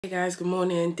Hey guys, good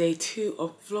morning. Day 2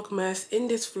 of Vlogmas. In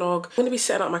this vlog, I'm going to be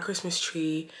setting up my Christmas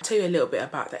tree. I'll tell you a little bit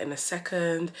about that in a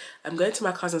second. I'm going to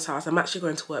my cousin's house. I'm actually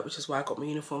going to work, which is why I got my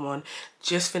uniform on.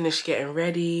 Just finished getting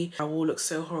ready. My wall looks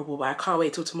so horrible, but I can't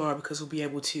wait till tomorrow because we'll be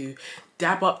able to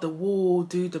dab up the wall,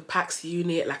 do the PAX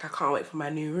unit. Like, I can't wait for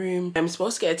my new room. I'm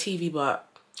supposed to get a TV, but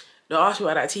don't ask me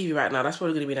about that TV right now. That's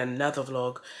probably going to be in another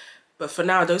vlog. But for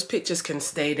now, those pictures can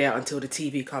stay there until the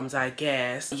TV comes, I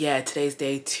guess. Yeah, today's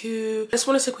day 2. I just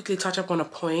wanted to quickly touch up on a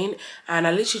point, and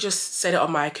I literally just said it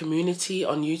on my community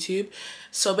on YouTube.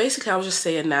 So basically, I was just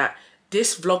saying that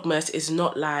this Vlogmas is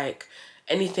not like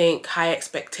anything high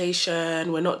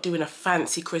expectation. We're not doing a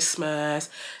fancy Christmas.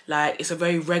 Like, it's a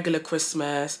very regular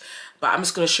Christmas. But I'm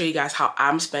just going to show you guys how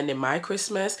I'm spending my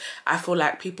Christmas. I feel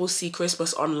like people see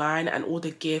Christmas online and all the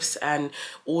gifts and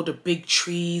all the big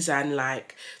trees and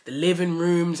like the living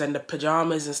rooms and the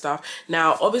pajamas and stuff.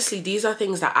 Now, obviously, these are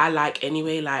things that I like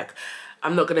anyway. Like,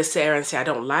 I'm not going to sit here and say I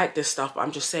don't like this stuff, but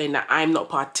I'm just saying that I'm not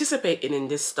participating in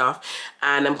this stuff,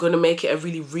 and I'm going to make it a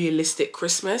really realistic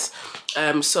Christmas.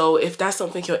 So if that's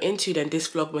something you're into, then this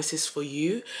Vlogmas is for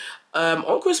you.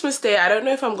 On Christmas Day, I don't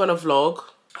know if I'm going to vlog.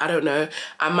 I don't know.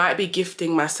 I might be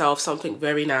gifting myself something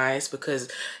very nice because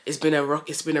it's been a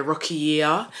rocky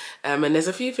year, and there's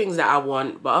a few things that I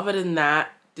want, but other than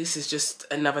that, this is just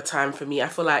another time for me. I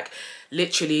feel like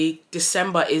literally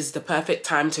December is the perfect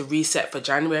time to reset for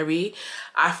January.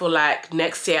 I feel like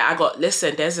next year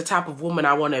listen, there's a type of woman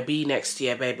I want to be next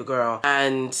year, baby girl.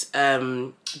 And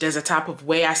there's a type of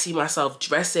way I see myself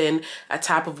dressing, a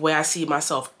type of way I see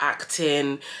myself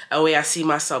acting, a way I see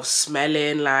myself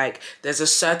smelling. Like, there's a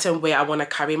certain way I want to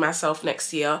carry myself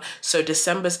next year. So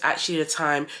December's actually the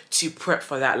time to prep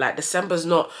for that. Like, December's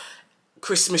not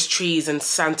Christmas trees and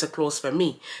Santa Claus for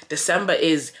me. December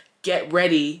is get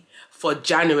ready for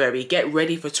January. Get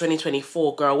ready for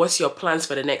 2024, girl. What's your plans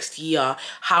for the next year?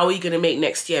 How are you going to make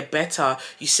next year better?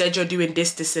 You said you're doing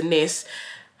this, this, and this.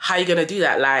 How are you going to do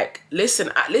that? Like,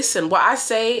 listen, what I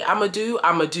say I'ma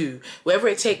do. Whether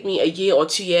it take me a year or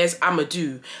 2 years, I'ma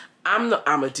do.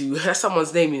 I'ma do. That's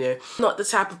someone's name, you know. I'm not the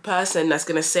type of person that's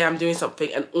going to say I'm doing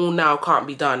something and all now can't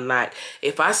be done. Like,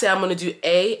 if I say I'm going to do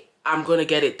A, I'm going to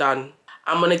get it done.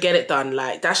 I'm going to get it done.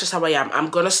 Like, that's just how I am. I'm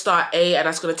going to start A and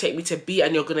that's going to take me to B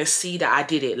and you're going to see that I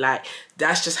did it. Like,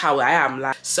 that's just how I am.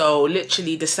 Like, so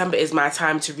literally December is my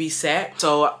time to reset.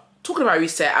 So talking about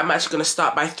reset, I'm actually going to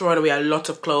start by throwing away a lot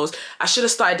of clothes. I should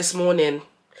have started this morning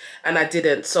and I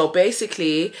didn't. So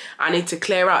basically, I need to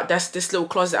clear out this little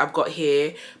closet I've got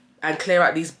here and clear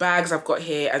out these bags I've got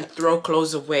here and throw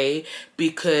clothes away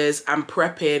because I'm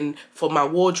prepping for my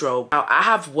wardrobe. Now, I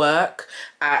have work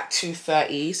at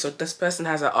 2:30, so this person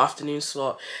has an afternoon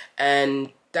slot,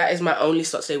 and that is my only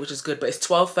slot today, which is good, but it's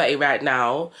 12:30 right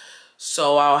now,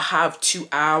 so I'll have 2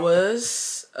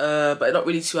 hours, but not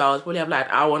really 2 hours, probably have like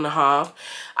an hour and a half.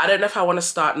 I don't know if I want to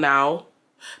start now.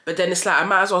 But then it's like, I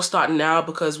might as well start now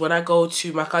because when I go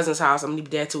to my cousin's house, I'm going to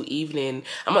be there till evening.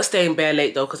 I'm not staying bare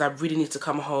late though because I really need to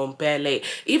come home bare late.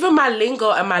 Even my lingo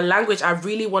and my language, I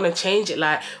really want to change it.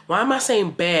 Like, why am I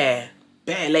saying bare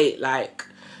late? Like,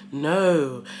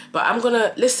 no. But I'm going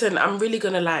to, listen, I'm really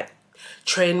going to like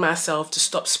train myself to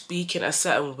stop speaking a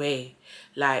certain way.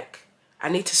 Like, I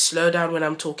need to slow down when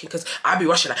I'm talking because I'll be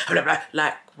rushing like, blah, blah.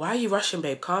 Like, why are you rushing,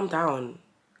 babe? Calm down.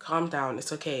 Calm down.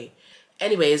 It's okay.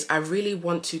 Anyways, I really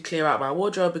want to clear out my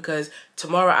wardrobe because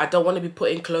tomorrow I don't want to be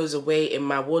putting clothes away in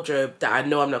my wardrobe that I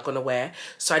know I'm not going to wear.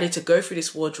 So I need to go through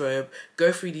this wardrobe,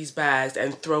 go through these bags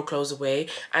and throw clothes away.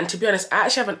 And to be honest, I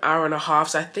actually have an hour and a half.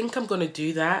 So I think I'm going to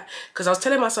do that because I was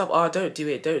telling myself, oh, don't do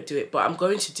it. But I'm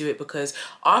going to do it because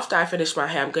after I finish my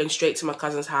hair, I'm going straight to my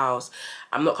cousin's house.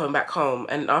 I'm not coming back home.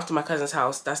 And after my cousin's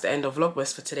house, that's the end of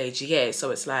Vlogmas for today, GA.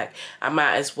 So it's like, I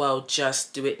might as well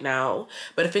just do it now.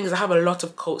 But the thing is, I have a lot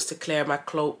of coats to clear my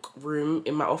cloak room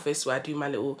in my office where I do my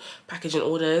little packaging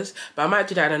orders. But I might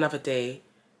do that another day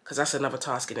because that's another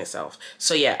task in itself.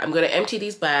 So yeah, I'm going to empty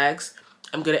these bags.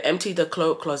 I'm going to empty the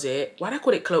cloak closet. Why do I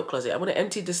call it cloak closet? I'm going to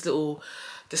empty this little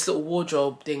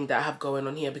wardrobe thing that I have going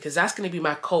on here because that's going to be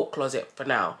my coat closet for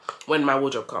now when my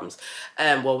wardrobe comes.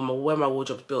 Well, when my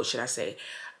wardrobe's built, should I say.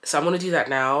 So I'm going to do that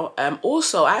now.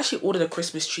 Also, I actually ordered a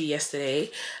Christmas tree yesterday.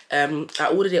 I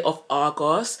ordered it off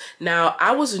Argos. Now,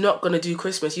 I was not going to do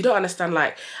Christmas. You don't understand,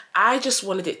 like, I just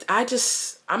wanted it. I'm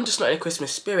just not in a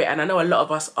Christmas spirit, and I know a lot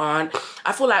of us aren't.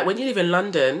 I feel like when you live in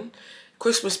London,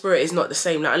 Christmas spirit is not the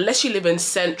same now, unless you live in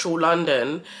central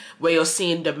London where you're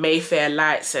seeing the Mayfair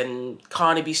lights and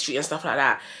Carnaby Street and stuff like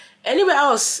that. Anywhere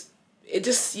else, it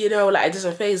just, you know, like, it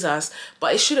doesn't faze us,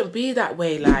 but it shouldn't be that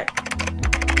way. Like,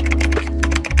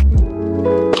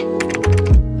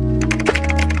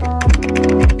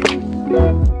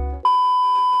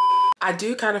 I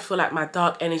do kind of feel like my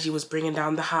dark energy was bringing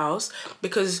down the house,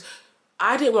 because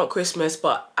I didn't want Christmas,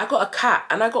 but I got a cat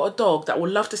and I got a dog that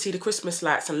would love to see the Christmas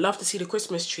lights and love to see the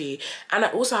Christmas tree. And I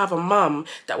also have a mum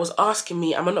that was asking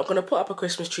me, am I not going to put up a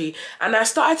Christmas tree? And I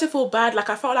started to feel bad.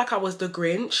 Like, I felt like I was the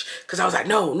Grinch, because I was like,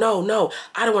 no, no, no,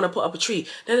 I don't want to put up a tree.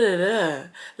 Da, da, da, da.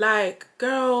 Like,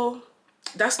 girl,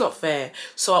 that's not fair.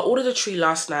 So I ordered a tree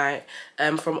last night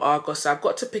from Argos, so I've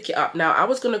got to pick it up now. I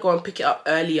was going to go and pick it up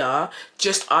earlier,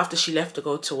 just after she left to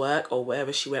go to work or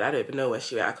wherever she went. I don't even know where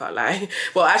she went, I can't lie.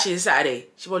 Well, actually it's Saturday,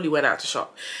 she probably went out to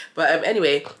shop. But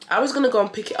anyway, I was going to go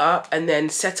and pick it up and then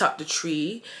set up the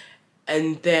tree,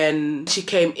 and then she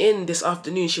came in this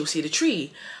afternoon, she'll see the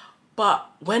tree. But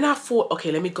when I thought,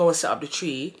 okay, let me go and set up the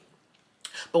tree,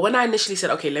 but when I initially said,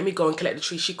 okay, let me go and collect the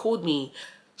tree, she called me.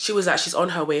 She was like, she's on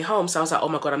her way home. So I was like, oh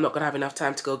my God, I'm not going to have enough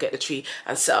time to go get the tree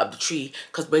and set up the tree,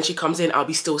 because when she comes in, I'll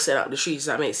be still setting up the tree. Does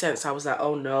that make sense? I was like,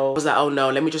 oh no. I was like, oh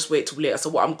no, let me just wait till later. So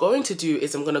what I'm going to do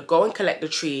is I'm going to go and collect the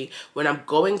tree when I'm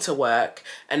going to work.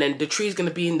 And then the tree is going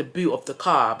to be in the boot of the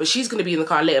car. But she's going to be in the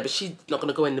car later, but she's not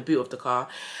going to go in the boot of the car.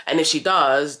 And if she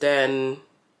does, then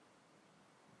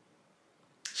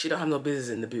she don't have no business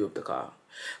in the boot of the car.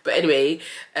 But anyway,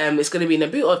 it's going to be in the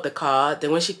boot of the car. Then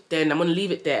I'm going to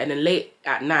leave it there, and then late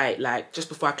at night, like just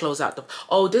before I close out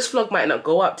oh, this vlog might not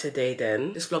go up today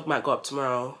then. This vlog might go up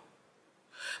tomorrow.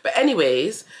 But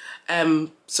anyways,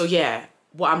 so yeah,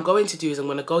 what I'm going to do is I'm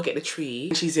going to go get the tree.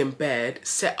 When she's in bed,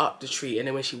 set up the tree, and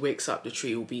then when she wakes up, the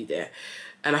tree will be there.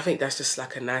 And I think that's just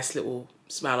like a nice little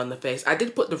smile on the face. I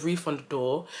did put the wreath on the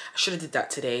door. I should have did that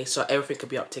today so everything could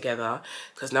be up together,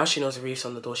 because now she knows the wreath's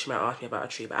on the door. She might ask me about a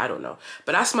tree, but I don't know.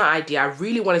 But that's my idea. I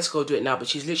really wanted to go do it now, but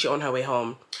she's literally on her way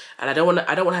home, and I don't want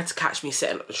her to catch me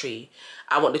setting up the tree.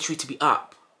 I want the tree to be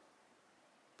up.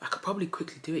 I could probably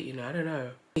quickly do it, you know. I don't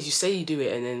know. You say you do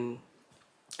it and then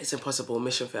it's impossible,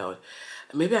 mission failed.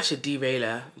 Maybe I should derail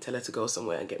her and tell her to go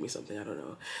somewhere and get me something. I don't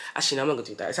know. Actually, no, I'm not gonna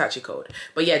do that. It's actually cold.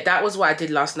 But yeah, that was what I did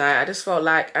last night. I just felt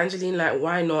like, Angeline, like,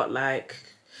 why not? Like,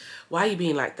 why are you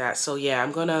being like that? So yeah,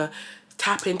 I'm gonna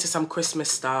tap into some Christmas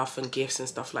stuff and gifts and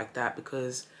stuff like that,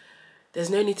 because there's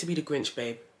no need to be the Grinch,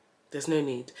 babe. There's no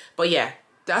need. But yeah,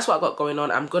 that's what I got going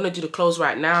on. I'm gonna do the clothes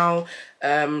right now.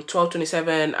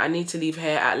 12:27. I need to leave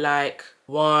here at like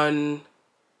 1.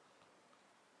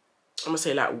 I'm gonna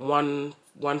say like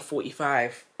 1:45.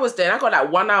 I was there. I got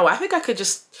like 1 hour. I think I could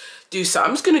just do so.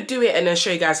 I'm just gonna do it and then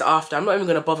show you guys after. I'm not even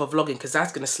gonna bother vlogging because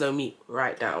that's gonna slow me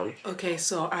right down. Okay,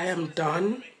 so I am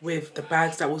done with the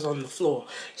bags that was on the floor.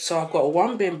 So I've got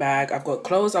one bin bag. I've got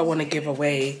clothes I want to give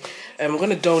away. I'm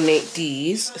gonna donate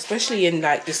these, especially in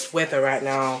like this weather right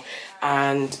now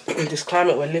and this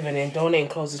climate we're living in. Donating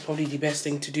clothes is probably the best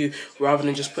thing to do rather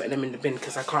than just putting them in the bin,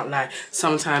 because I can't lie,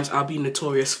 sometimes I'll be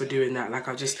notorious for doing that. Like,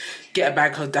 I'll just get a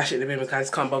bag, I'll dash it in the bin because I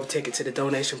just can't bother to take it to the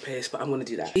donation place. But I'm gonna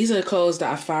do that. These are the clothes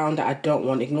that I found that I don't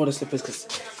want. Ignore the slippers because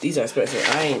these are expensive.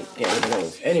 I ain't getting rid of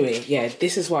those. Anyway, yeah,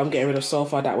 this is what I'm getting rid of so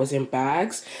far that was in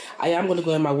bags. I am gonna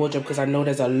go in my wardrobe because I know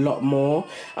there's a lot more.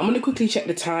 I'm gonna quickly check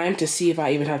the time to see if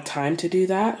I even have time to do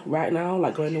that right now,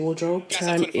 like go in the wardrobe.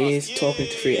 Time is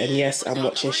 12:53, and yes, I'm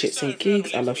watching Shits and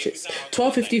Gigs. I love Shits.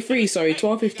 12:53, sorry,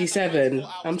 12:57.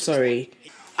 I'm sorry.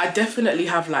 I definitely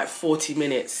have like 40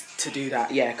 minutes to do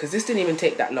that, yeah, because this didn't even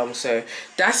take that long. So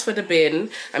that's for the bin.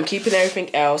 I'm keeping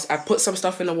everything else. I put some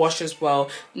stuff in the wash as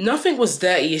well. Nothing was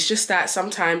dirty. It's just that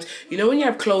sometimes, you know, when you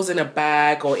have clothes in a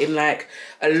bag or in like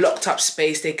a locked up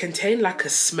space, they contain like a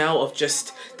smell of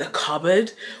just the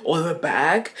cupboard or the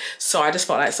bag. So I just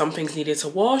felt like some things needed to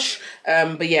wash.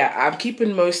 But yeah, I'm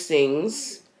keeping most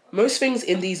things. Most things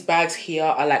in these bags here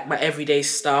are like my everyday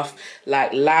stuff,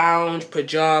 like lounge,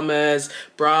 pajamas,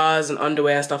 bras and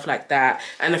underwear and stuff like that,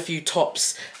 and a few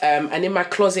tops. And in my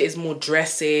closet is more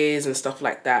dresses and stuff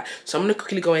like that. So I'm gonna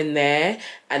quickly go in there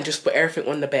and just put everything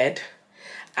on the bed.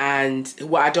 And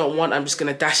what I don't want, I'm just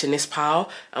gonna dash in this pile.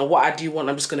 And what I do want,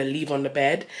 I'm just gonna leave on the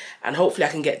bed. And hopefully I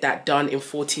can get that done in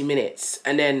 40 minutes.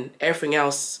 And then everything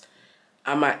else,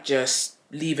 I might just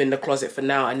leave in the closet for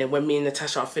now, and then when me and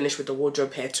Natasha are finished with the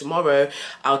wardrobe here tomorrow,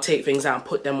 I'll take things out and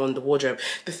put them on the wardrobe.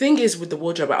 The thing is with the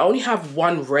wardrobe, I only have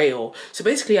one rail, so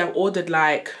basically I've ordered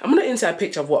like, I'm gonna insert a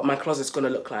picture of what my closet's gonna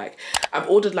look like. I've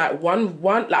ordered like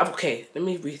okay, let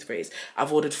me rephrase.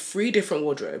 I've ordered 3 different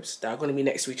wardrobes that are gonna be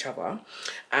next to each other,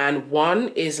 and one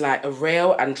is like a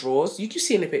rail and drawers, you can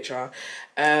see in the picture,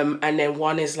 and then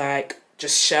one is like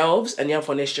just shelves, and the other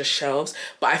one is just shelves.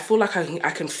 But I feel like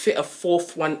I can fit a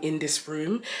 4th one in this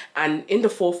room, and in the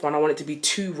 4th one I want it to be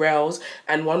 2 rails,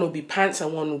 and one will be pants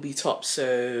and one will be tops.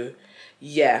 So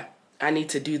yeah, I need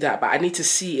to do that, but I need to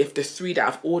see if the 3 that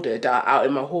I've ordered that are out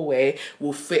in my hallway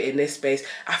will fit in this space.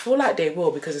 I feel like they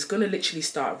will, because it's going to literally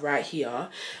start right here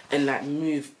and like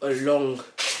move along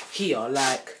here.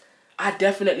 Like, I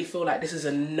definitely feel like this is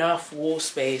enough wall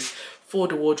space for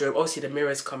the wardrobe. Obviously the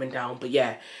mirror's coming down, but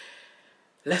yeah,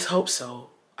 let's hope so.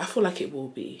 I feel like it will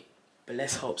be, but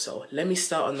let's hope so. Let me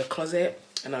start on the closet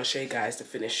and I'll show you guys the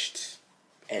finished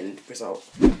end result.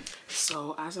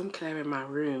 So as I'm clearing my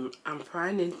room, I'm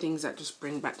finding things that just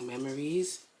bring back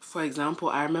memories. For example,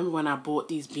 I remember when I bought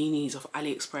these beanies off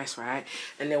AliExpress, right?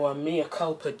 And they were Mea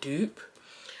Culpa dupe.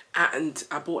 And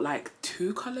I bought like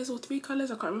 2 colours or 3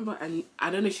 colours, I can't remember. And I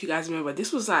don't know if you guys remember,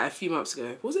 this was like a few months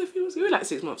ago. Was it a few months ago? Like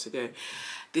 6 months ago.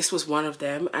 This was one of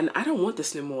them. And I don't want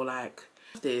this no more. Like,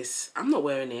 this. I'm not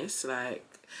wearing this. Like,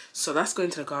 so that's going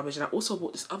to the garbage. And I also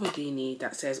bought this other beanie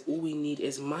that says all we need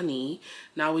is money.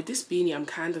 Now with this beanie, I'm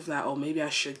kind of like, oh, maybe I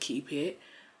should keep it,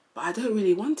 but I don't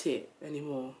really want it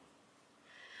anymore.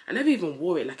 I never even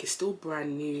wore it. Like, it's still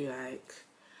brand new. Like,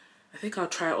 I think I'll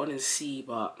try it on and see,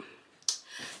 but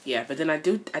yeah. But then I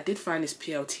did find this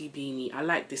PLT beanie. I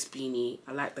like this beanie.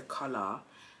 I like the color.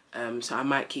 So I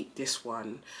might keep this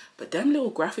one. But them little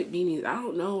graphic beanies, I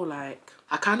don't know, like,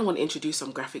 I kind of want to introduce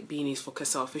some graphic beanies for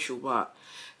Casa Official, but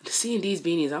seeing these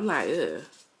beanies, I'm like, ugh,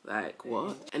 like,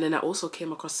 what? And then I also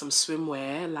came across some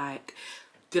swimwear. Like,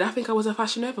 did I think I was a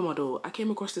Fashion Nova model? I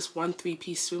came across this 1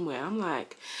 3-piece swimwear. I'm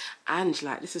like, Ange,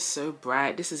 like, this is so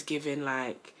bright. This is giving,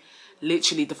 like,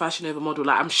 literally the Fashion Nova model.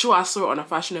 Like, I'm sure I saw it on a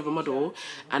Fashion Nova model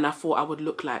and I thought I would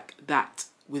look like that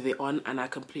with it on, and I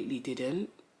completely didn't.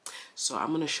 So I'm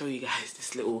going to show you guys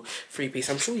this little 3-piece.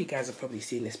 I'm sure you guys have probably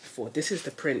seen this before. This is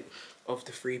the print of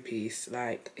the 3-piece.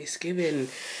 Like, it's giving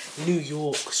New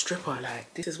York stripper.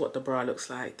 Like, this is what the bra looks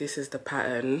like. This is the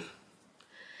pattern.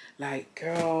 Like,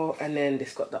 girl. And then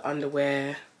it's got the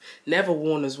underwear. Never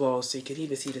worn as well, so you can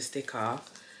even see the sticker.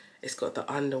 It's got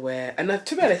the underwear. And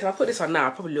to be honest, if I put this on now,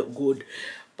 I probably look good.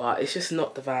 But it's just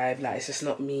not the vibe. Like, it's just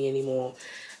not me anymore.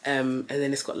 And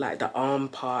then it's got, like, the arm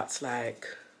parts, like,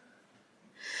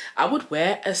 I would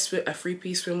wear a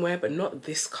 3-piece swimwear, but not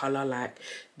this color. Like,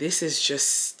 this is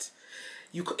just,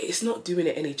 it's not doing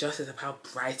it any justice of how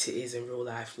bright it is in real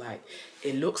life. Like,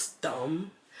 it looks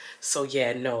dumb. So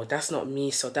yeah, no, that's not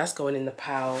me. So that's going in the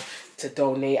pile to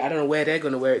donate. I don't know where they're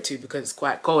going to wear it to because it's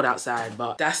quite cold outside,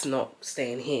 but that's not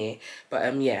staying here.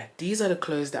 But yeah, these are the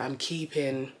clothes that I'm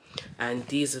keeping, and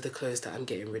these are the clothes that I'm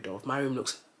getting rid of. My room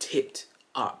looks tipped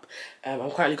up. I'm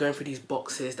currently going through these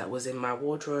boxes that was in my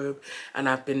wardrobe, and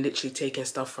I've been literally taking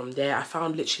stuff from there. I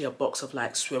found literally a box of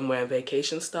like swimwear and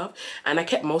vacation stuff, and I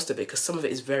kept most of it because some of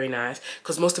it is very nice,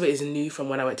 because most of it is new from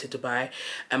when I went to Dubai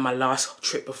and my last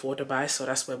trip before Dubai, so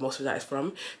that's where most of that is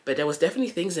from. But there was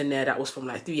definitely things in there that was from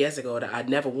like 3 years ago that I'd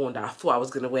never worn, that I thought I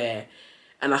was gonna wear,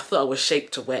 and I thought I was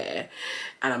shaped to wear.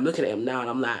 And I'm looking at them now and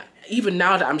I'm like, even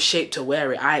now that I'm shaped to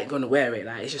wear it, I ain't gonna wear it.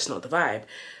 Like, it's just not the vibe.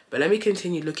 But let me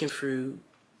continue looking through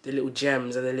the little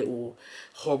gems and the little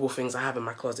horrible things I have in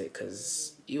my closet,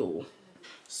 because ew.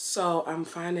 So I'm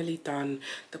finally done.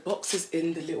 The boxes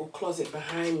in the little closet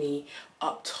behind me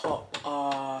up top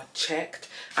are checked,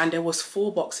 and there was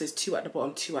 4 boxes, 2 at the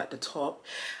bottom, 2 at the top.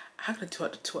 How can I 2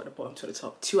 at the bottom, 2 at the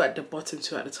top, 2 at the bottom,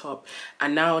 2 at the top,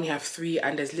 and now I only have 3,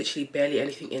 and there's literally barely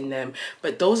anything in them.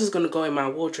 But those is gonna go in my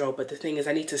wardrobe. But the thing is,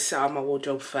 I need to set up my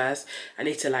wardrobe first. I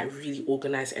need to like really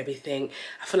organize everything.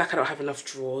 I feel like I don't have enough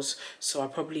drawers, so I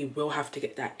probably will have to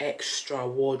get that extra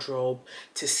wardrobe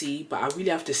to see. But I really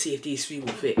have to see if these 3 will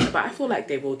fit. But I feel like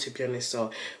they will, to be honest,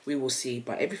 so we will see.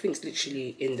 But everything's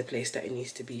literally in the place that it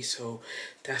needs to be, so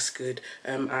that's good.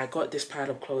 I got this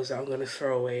pile of clothes that I'm gonna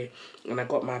throw away, and I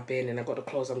got my bin, and I got the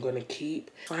clothes I'm gonna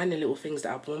keep. Finding little things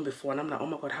that I've worn before, and I'm like, oh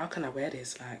my god, how can I wear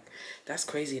this? Like, that's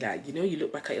crazy. Like, you know, you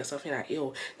look back at yourself and you're like,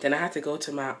 ew. Then I had to go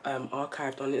to my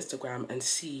archived on Instagram and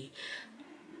see,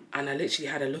 and I literally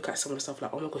had a look at some of the stuff,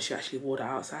 like, oh my gosh, you actually wore that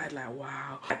outside. Like,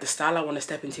 wow. Like, the style I want to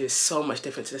step into is so much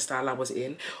different to the style I was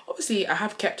in. Obviously, I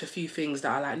have kept a few things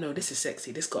that are like, no, this is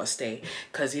sexy, this gotta stay.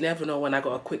 Because you never know when I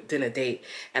got a quick dinner date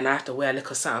and I have to wear a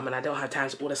little something and I don't have time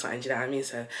to order something, do you know what I mean?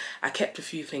 So I kept a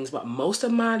few things, but most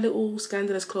of my little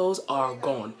scandalous clothes are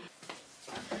gone.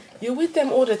 You're with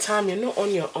them all the time, you're not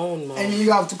on your own, Mom. And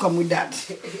you have to come with that.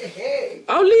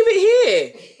 I'll leave it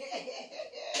here.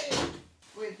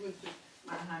 Wait.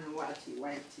 My hand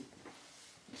whitey.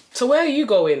 So where are you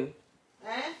going?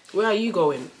 Eh? Where are you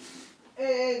going?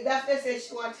 That's the say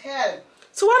she wants help.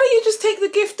 So why don't you just take the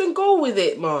gift and go with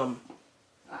it, Mom?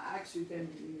 I actually can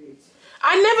leave it.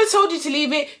 I never told you to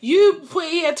leave it. You put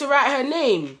it here to write her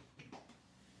name.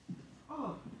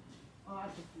 Oh, I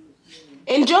have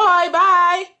to Enjoy,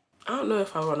 bye. I don't know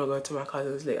if I want to go to my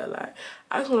cousin's later. Like,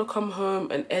 I just want to come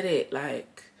home and edit.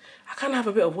 Like, I kind of have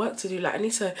a bit of work to do. Like, I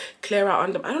need to clear out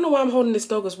under... I don't know why I'm holding this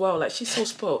dog as well. Like, she's so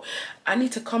spoiled. I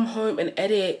need to come home and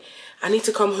edit. I need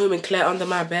to come home and clear under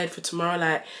my bed for tomorrow.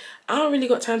 Like, I don't really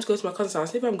got time to go to my cousin's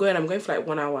house. If I'm going for like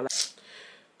 1 hour. Like,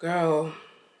 girl,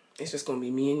 it's just gonna be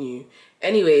me and you.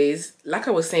 Anyways, like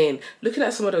I was saying, looking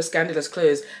at some of those scandalous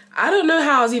clothes, I don't know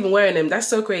how I was even wearing them. That's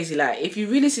so crazy. Like, if you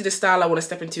really see the style I want to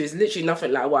step into, is literally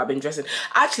nothing like what I've been dressing.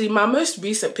 Actually, my most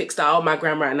recent pic style on my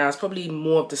gram right now is probably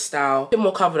more of the style, a bit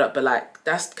more covered up, but like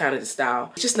that's kind of the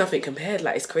style. It's just nothing compared.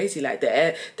 Like, it's crazy. Like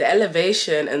the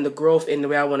elevation and the growth in the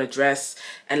way I want to dress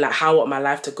and like how I want my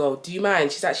life to go. Do you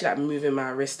mind? She's actually like moving my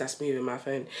wrist. That's moving my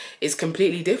phone. It's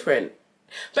completely different.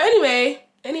 But anyway,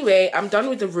 I'm done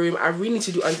with the room. I really need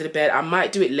to do under the bed. I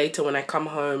might do it later when I come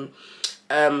home.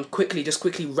 Just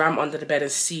quickly ram under the bed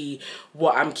and see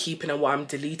what I'm keeping and what I'm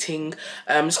deleting.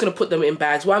 I'm just gonna put them in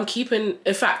bags. What I'm keeping,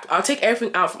 in fact, I'll take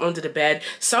everything out from under the bed.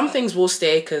 Some things will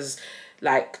stay because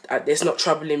like it's not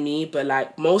troubling me, but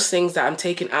like most things that I'm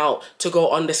taking out to go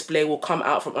on display will come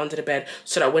out from under the bed,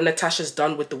 so that when Natasha's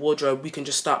done with the wardrobe, we can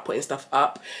just start putting stuff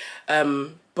up.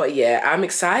 But yeah, I'm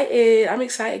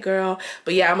excited, girl.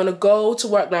 But yeah, I'm gonna go to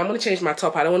work now. I'm gonna change my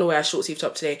top. I don't want to wear a short sleeve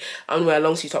top today. I'm gonna wear a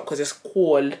long sleeve top because it's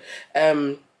cold.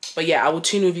 But yeah, I will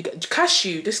tune in with you guys.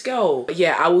 Cashew, this girl. But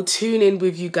yeah, I will tune in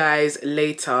with you guys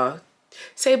later.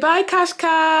 Say bye, Cash.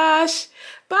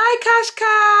 Bye,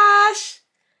 Cash.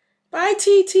 Bye,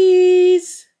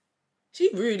 TTs. She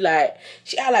rude, like,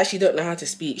 she act like she don't know how to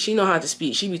speak. She know how to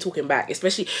speak. She be talking back,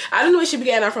 especially, I don't know where she be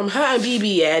getting that from. Her and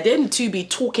BB, yeah, them two be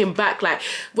talking back, like,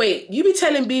 wait, you be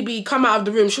telling BB, come out of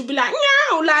the room. She'll be like,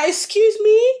 no, like, excuse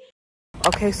me.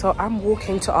 Okay, so I'm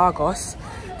walking to Argos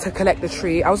to collect the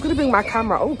tree. I was going to bring my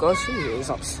camera. Oh, gosh, she is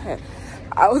upset.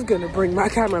 I was going to bring my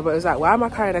camera, but it was like, why am I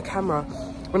carrying a camera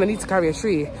when I need to carry a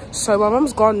tree? So my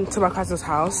mum's gone to my cousin's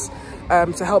house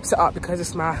to help set up because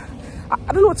it's my...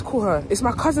 I don't know what to call her. It's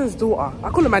my cousin's daughter.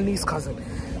 I call her my niece cousin.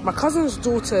 My cousin's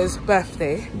daughter's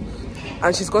birthday,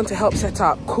 and she's gone to help set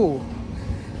up. Cool.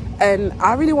 And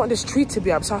I really want this tree to be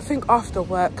up, so I think after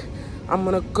work I'm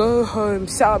gonna go home,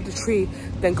 set up the tree,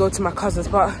 then go to my cousin's.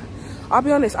 But I'll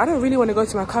be honest, I don't really want to go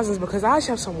to my cousin's because I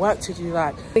actually have some work to do.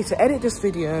 Like, I need to edit this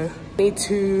video, I need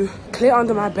to clear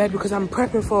under my bed because I'm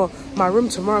prepping for my room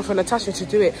tomorrow for Natasha to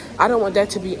do it. I don't want there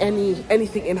to be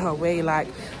anything in her way. Like,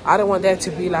 I don't want there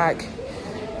to be like,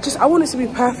 I want it to be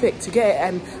perfect to get it,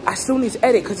 and I still need to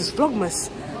edit because it's Vlogmas.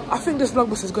 I think this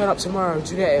Vlogmas is going up tomorrow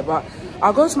to get it, but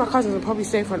I'll go to my cousin's and probably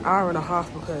stay for an hour and a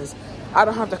half because I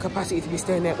don't have the capacity to be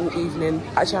staying there all evening.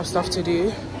 I actually have stuff to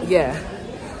do. Yeah,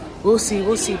 we'll see,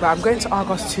 but I'm going to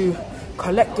Argos to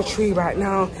collect the tree right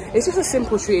now. It's just a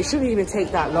simple tree. It shouldn't even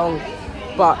take that long,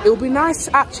 but it'll be nice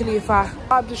actually if I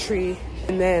grab the tree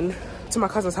and then to my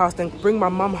cousin's house, then bring my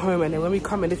mum home, and then when we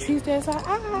come in, the tree's there. It's like,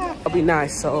 it'll be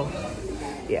nice. So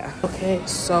yeah. Okay,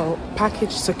 so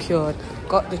package secured,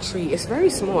 got the tree. It's very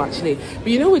small actually, but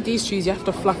you know with these trees you have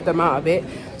to fluff them out a bit,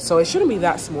 so it shouldn't be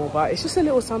that small, but it's just a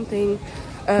little something.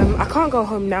 I can't go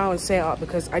home now and set it up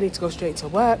because I need to go straight to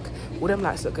work. All them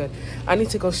lights look good. I need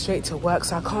to go straight to work,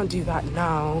 so I can't do that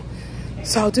now,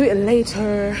 so I'll do it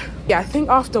later. Yeah, I think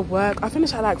after work, I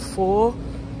finish at like 4.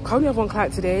 I only have 1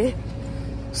 client today,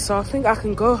 so I think I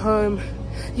can go home.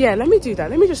 Yeah, let me do that.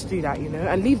 Let me just do that, you know,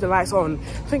 and leave the lights on.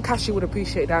 I think Cassie would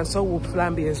appreciate that, and so will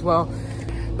Flamby as well.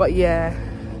 But yeah,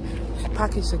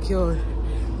 package secured.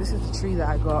 This is the tree that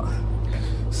I got.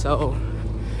 So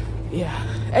yeah,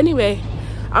 anyway,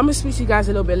 I'm gonna speak to you guys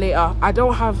a little bit later. I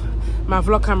don't have my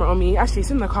vlog camera on me. Actually,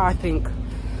 it's in the car, I think.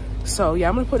 So yeah,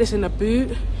 I'm gonna put this in the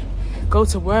boot, go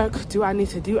to work, do what I need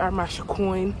to do, earn my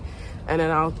coin, and then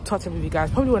I'll talk to you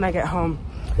guys probably when I get home,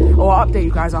 or I'll update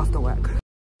you guys after work.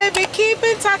 Baby, keep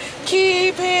in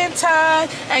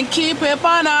touch, and keep up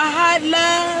on our hot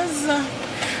loves.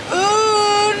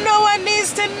 Ooh, no one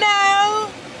needs to know.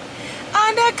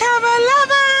 Undercover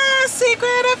lovers,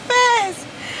 secret affairs.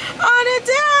 On the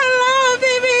down low,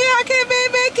 baby, I can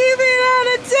keep it on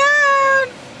the down.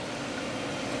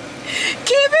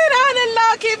 Keep it on the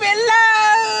low, keep it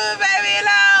low, baby,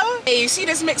 low. Hey, you see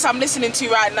this mix I'm listening to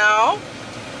right now?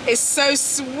 It's so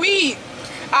sweet.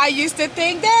 I used to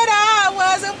think that I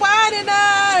wasn't wide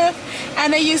enough,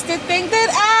 and I used to think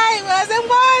that I wasn't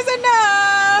wise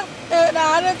enough, and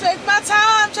I done take my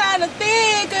time trying to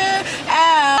think it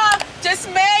out. Just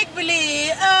make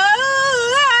believe.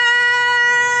 Oh,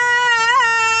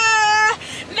 I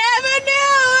never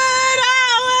knew what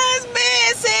I was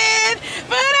missing,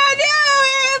 but I knew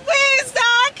if we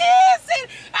start kissing,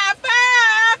 I found.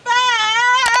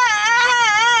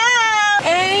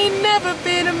 Ain't never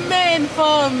been a man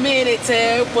for 1 minute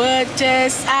to what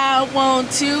just I want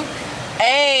to.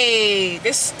 Hey,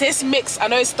 this mix, I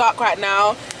know it's dark right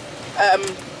now.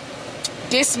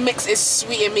 This mix is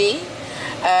sweeting me.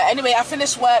 Anyway, I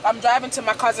finished work. I'm driving to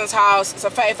my cousin's house. It's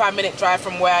a 35-minute drive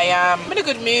from where I am. I'm in a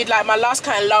good mood. Like, my last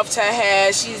client loved her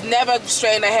hair. She's never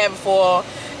straightened her hair before.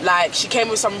 Like, she came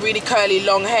with some really curly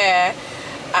long hair,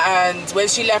 and when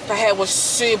she left, her hair was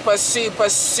super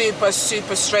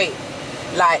straight.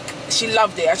 Like, she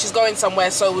loved it, and she's going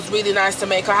somewhere, so it was really nice to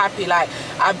make her happy. Like,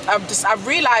 I've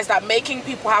realized that making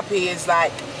people happy is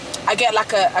like, I get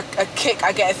like a kick,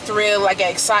 I get a thrill, I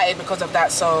get excited because of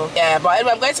that. So yeah, but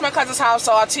anyway, I'm going to my cousin's house,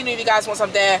 so I'll tune in with you guys once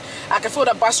I'm there. I can feel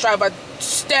the bus driver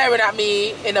staring at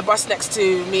me in the bus next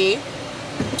to me,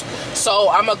 so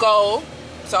I'm gonna go.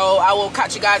 So I will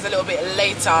catch you guys a little bit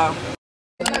later.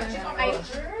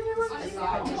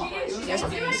 Yes,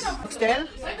 please. Still?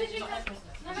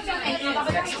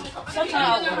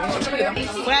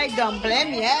 Fried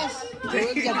dumpling, yes.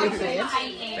 Good, get the bread.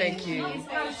 Thank you.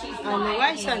 And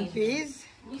rice and peas.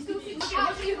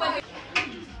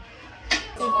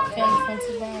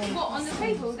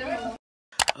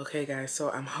 Okay guys,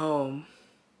 so I'm home.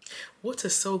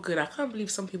 Water's so good. I can't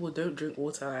believe some people don't drink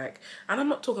water. Like, and I'm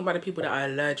not talking about the people that are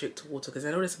allergic to water, because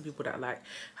I know there's some people that like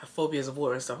have phobias of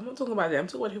water and stuff. I'm not talking about them. I'm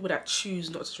talking about people that choose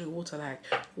not to drink water. Like,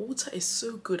 water is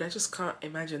so good. I just can't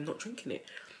imagine not drinking it.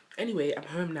 Anyway, I'm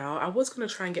home now. I was gonna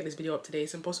try and get this video up today.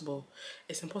 It's impossible.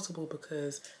 It's impossible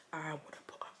because I want to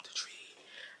put up the tree,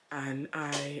 and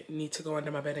I need to go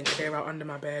under my bed and clear out under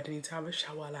my bed. I need to have a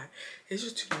shower. Like, it's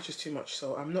just too much. It's too much.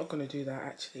 So I'm not gonna do that.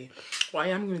 Actually, what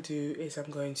I am gonna do is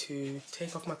I'm going to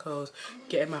take off my clothes,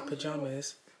 get in my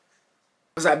pajamas.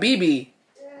 Was that BB?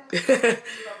 Yeah.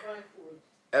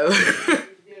 Oh.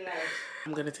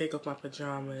 I'm gonna take off my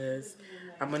pajamas.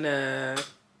 I'm gonna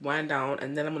wind down,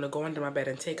 and then I'm gonna go under my bed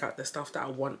and take out the stuff that I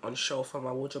want on show for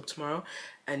my wardrobe tomorrow.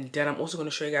 And then I'm also gonna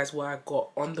show you guys what I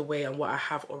got on the way and what I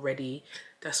have already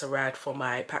that's arrived for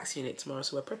my PAX unit tomorrow.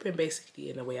 So we're prepping basically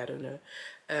in a way, I don't know.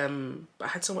 But I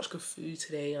had so much good food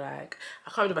today. Like, I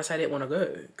can't believe I said I didn't want to go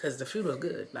because the food was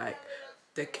good. Like,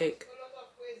 the cake,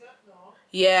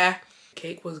 yeah,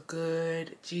 cake was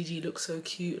good. Gigi looked so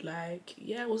cute. Like,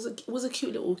 yeah, it was a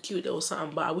cute little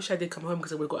something. But I wish I did come home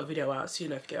because I would have got a video out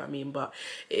sooner, if you get what I mean. But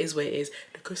it is what it is.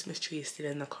 The Christmas tree is still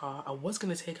in the car. I was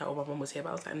gonna take out when my mum was here, but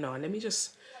I was like, no, let me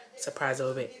just surprise her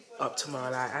a bit up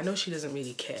tomorrow. Like, I know she doesn't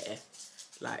really care.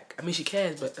 Like, I mean, she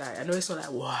cares, but like, I know it's not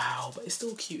like wow, but it's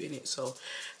still cute in it. So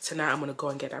tonight I'm gonna go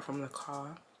and get that from the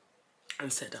car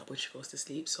and set that up when she goes to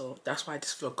sleep. So that's why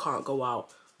this vlog can't go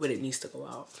out when it needs to go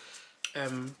out.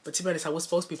 But to be honest, I was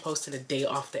supposed to be posting the day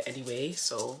after anyway,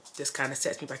 so this kind of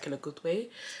sets me back in a good way.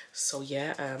 So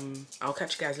yeah, I'll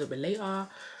catch you guys a little bit later. I'm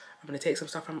gonna take some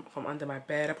stuff from under my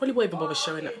bed. I probably won't even bother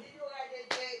showing it.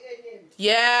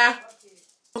 Yeah,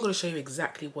 I'm gonna show you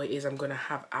exactly what it is I'm gonna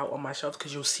have out on my shelf,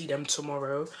 because you'll see them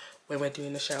tomorrow when we're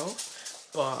doing the shelf.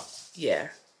 But yeah,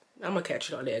 I'm gonna catch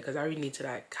you lot later because I really need to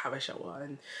like have a shower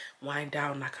and wind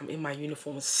down. Like, I'm in my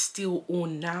uniform still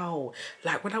on now.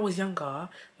 Like, when I was younger,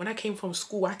 when I came from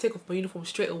school, I take off my uniform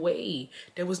straight away.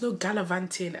 There was no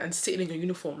gallivanting and sitting in your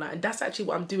uniform. Like, and that's actually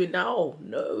what I'm doing now.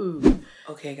 No.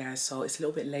 Okay guys, so it's a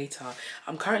little bit later.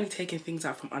 I'm currently taking things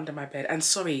out from under my bed. And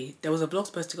sorry, there was a vlog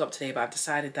supposed to go up today, but I've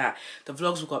decided that the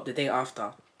vlogs will go up the day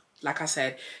after. Like I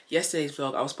said, yesterday's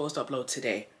vlog I was supposed to upload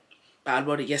today, but I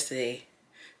uploaded it yesterday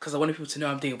because I wanted people to know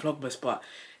I'm doing VLOGMAS, but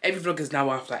every vlog is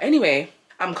now after. Anyway,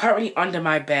 I'm currently under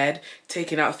my bed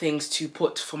taking out things to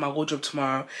put for my wardrobe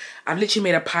tomorrow. I've literally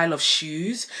made a pile of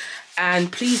shoes,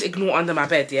 and please ignore under my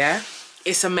bed, yeah?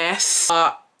 It's a mess.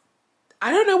 I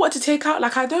don't know what to take out.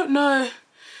 Like, I don't know.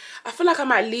 I feel like I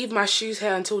might leave my shoes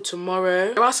here until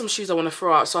tomorrow. There are some shoes I want to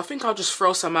throw out, so I think I'll just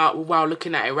throw some out while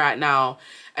looking at it right now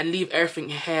and leave everything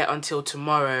here until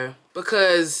tomorrow,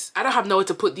 because I don't have nowhere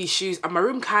to put these shoes, and my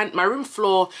room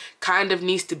floor kind of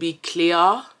needs to be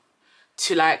clear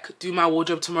to like do my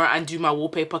wardrobe tomorrow and do my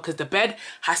wallpaper, because the bed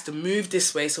has to move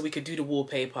this way so we could do the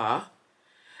wallpaper,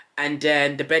 and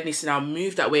then the bed needs to now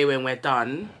move that way when we're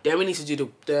done. Then we need to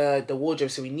do the wardrobe,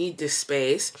 so we need this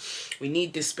space. We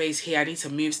need this space here. I need to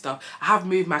move stuff. I have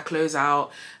moved my clothes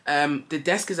out. The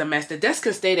desk is a mess. The desk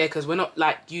can stay there because we're not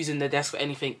like using the desk for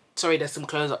anything. Sorry, there's some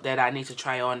clothes up there that I need to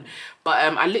try on. But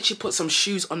I literally put some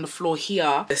shoes on the floor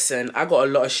here. Listen, I got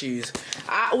a lot of shoes.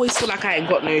 I always feel like I ain't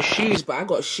got no shoes, but I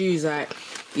got shoes. Like,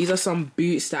 these are some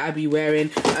boots that I be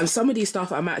wearing. Some of these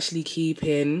stuff I'm actually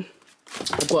keeping.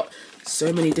 I've got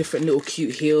so many different little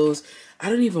cute heels. I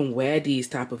don't even wear these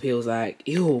type of heels, like,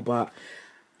 ew. But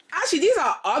actually, these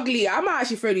are ugly. I might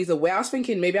actually throw these away. I was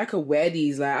thinking maybe I could wear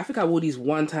these. Like, I think I wore these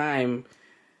one time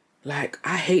Like,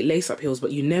 I hate lace-up heels,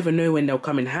 but you never know when they'll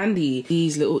come in handy.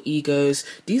 These little egos.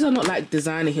 These are not like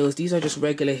designer heels. These are just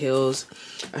regular heels.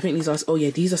 I think these are... Oh, yeah,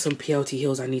 these are some PLT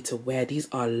heels I need to wear. These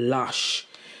are lush.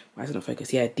 Why is it not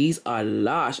focused? Yeah, these are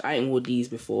lush. I ain't worn these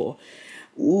before.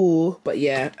 Ooh, but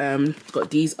yeah,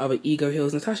 got these other ego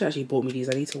heels. Natasha actually bought me these.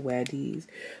 I need to wear these.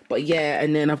 But yeah,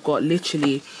 and then I've got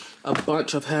literally a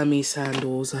bunch of Hermes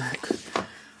sandals. Like,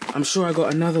 I'm sure I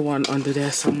got another one under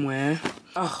there somewhere.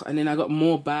 Oh, and then I got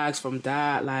more bags from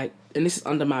that, like, and this is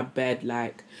under my bed.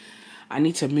 Like, I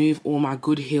need to move all my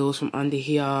good heels from under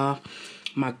here,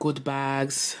 my good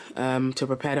bags, to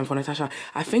prepare them for Natasha.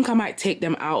 I think I might take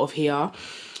them out of here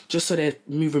just so they're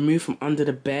removed from under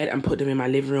the bed and put them in my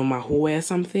living room, my hallway or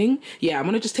something. Yeah, I'm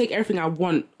gonna just take everything I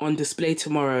want on display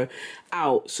tomorrow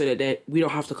out so that we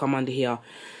don't have to come under here,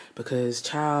 because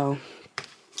child,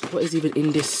 what is even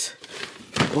in this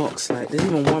box? Like, there's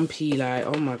even 1p. Like,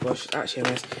 oh my gosh, actually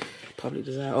I missed public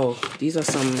design. Oh, these are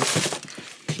some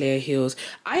clear heels.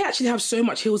 I actually have so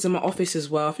much heels in my office as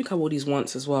well. I think I wore these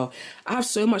once as well. I have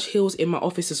so much heels in my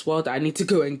office as well that I need to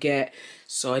go and get,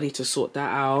 so I need to sort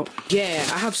that out. Yeah,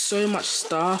 I have so much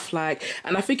stuff, like,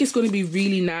 and I think it's going to be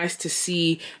really nice to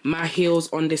see my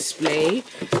heels on display,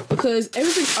 because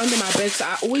everything's under my bed, so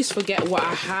I always forget what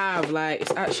I have. Like,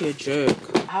 it's actually a joke.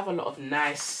 I have a lot of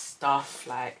nice stuff,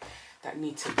 like, that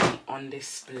need to be on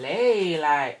display.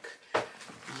 Like,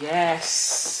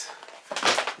 yes,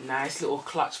 nice little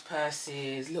clutch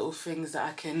purses, little things that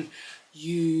I can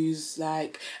use.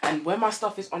 Like, and when my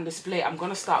stuff is on display, I'm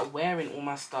gonna start wearing all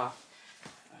my stuff.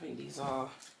 I think these are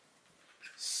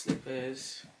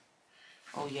slippers.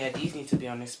 Oh yeah, these need to be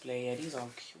on display. Yeah, these are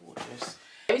gorgeous.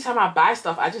 Every time I buy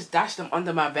stuff, I just dash them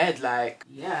under my bed. Like,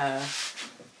 yeah.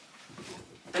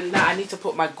 And now I need to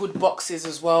put my good boxes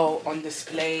as well on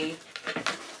display.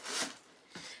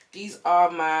 These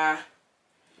are my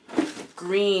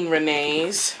green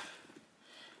Renees.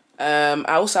 I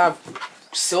also have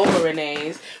silver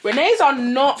Renees. Renees are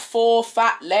not for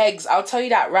fat legs. I'll tell you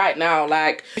that right now.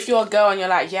 Like, if you're a girl and you're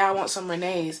like, yeah, I want some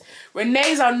Renees.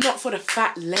 Renees are not for the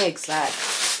fat legs. Like,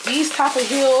 these type of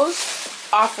heels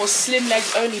are for slim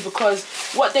legs only, because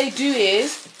what they do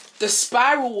is the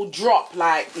spiral will drop.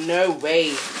 Like, no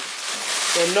way.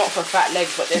 They're not for fat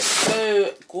legs, but they're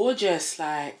so gorgeous.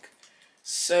 Like,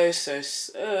 so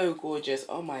gorgeous.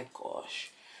 Oh my gosh.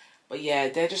 But yeah,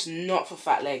 they're just not for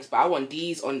fat legs. But I want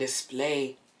these on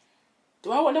display.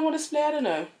 Do I want them on display? I don't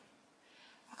know.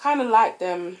 I kind of like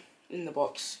them in the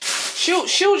box. She'll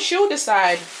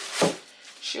decide.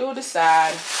 She'll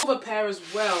decide. Silver pair as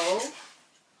well.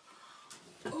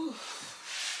 Ooh.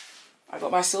 I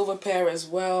got my silver pair as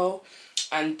well.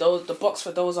 And those, the box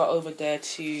for those are over there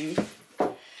too.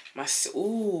 My,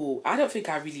 ooh, I don't think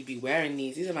I really be wearing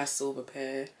these. These are my silver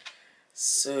pair.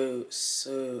 So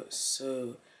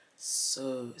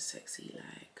sexy.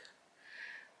 Like,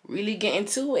 really get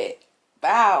into it.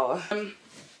 Wow.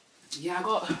 Yeah, I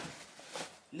got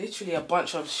literally a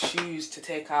bunch of shoes to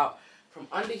take out from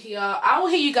under here. I will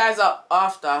hit you guys up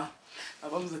after. My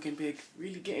bum's looking big.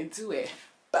 Really get into it.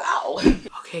 Wow.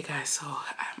 Okay guys, so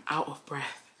I'm out of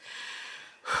breath.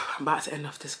 I'm about to end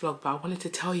off this vlog, but I wanted to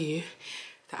tell you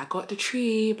that I got the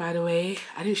tree, by the way.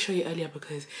 I didn't show you earlier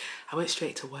because I went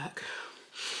straight to work.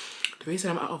 The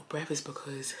reason I'm out of breath is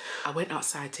because I went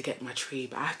outside to get my tree,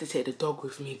 but I have to take the dog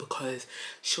with me because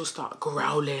she'll start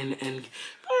growling and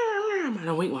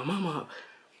I wake my mum up.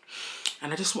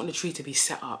 And I just want the tree to be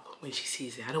set up when she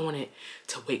sees it. I don't want it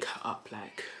to wake her up,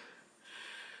 like.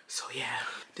 So yeah,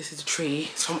 this is the tree.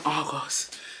 It's from Argos.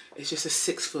 It's just a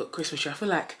 6-foot Christmas tree. I feel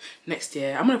like next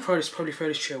year, I'm gonna probably throw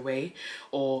this tree away,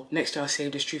 or next year I'll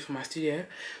save this tree for my studio.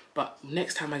 But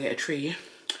next time I get a tree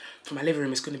for my living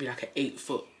room, it's gonna be like an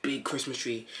 8-foot big Christmas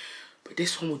tree. But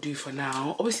this one will do for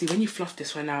now. Obviously, when you fluff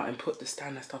this one out and put the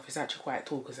stand and stuff, it's actually quite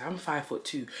tall because I'm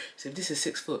 5'2". So if this is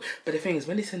 6 foot, but the thing is,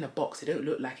 when it's in the box, it don't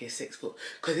look like it's 6 foot.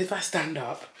 Because if I stand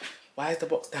up, why is the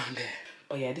box down there?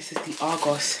 But yeah, this is the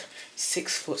Argos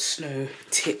 6-foot snow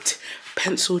tipped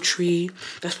pencil tree.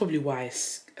 That's probably why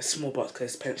it's a small box,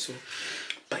 because it's pencil.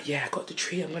 But yeah, I got the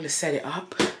tree. I'm gonna set it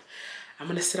up. I'm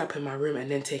gonna set up in my room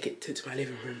and then take it to my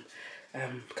living room.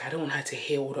 Because I don't want her to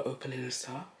hear all the opening and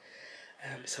stuff.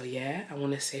 So yeah, I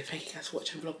want to say thank you guys for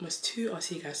watching Vlogmas 2. I'll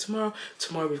see you guys tomorrow.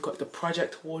 Tomorrow we've got the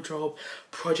project wardrobe,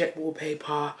 project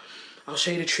wallpaper. I'll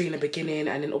show you the tree in the beginning,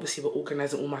 and then obviously we're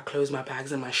organising all my clothes, my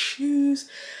bags and my shoes.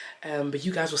 But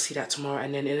you guys will see that tomorrow,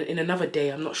 and then in another day,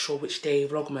 I'm not sure which day,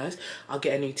 Vlogmas, I'll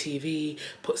get a new TV,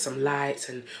 put some lights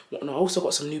and whatnot. I also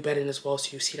got some new bedding as well, so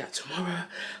you'll see that tomorrow.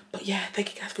 But yeah,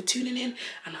 thank you guys for tuning in,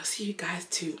 and I'll see you guys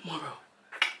tomorrow.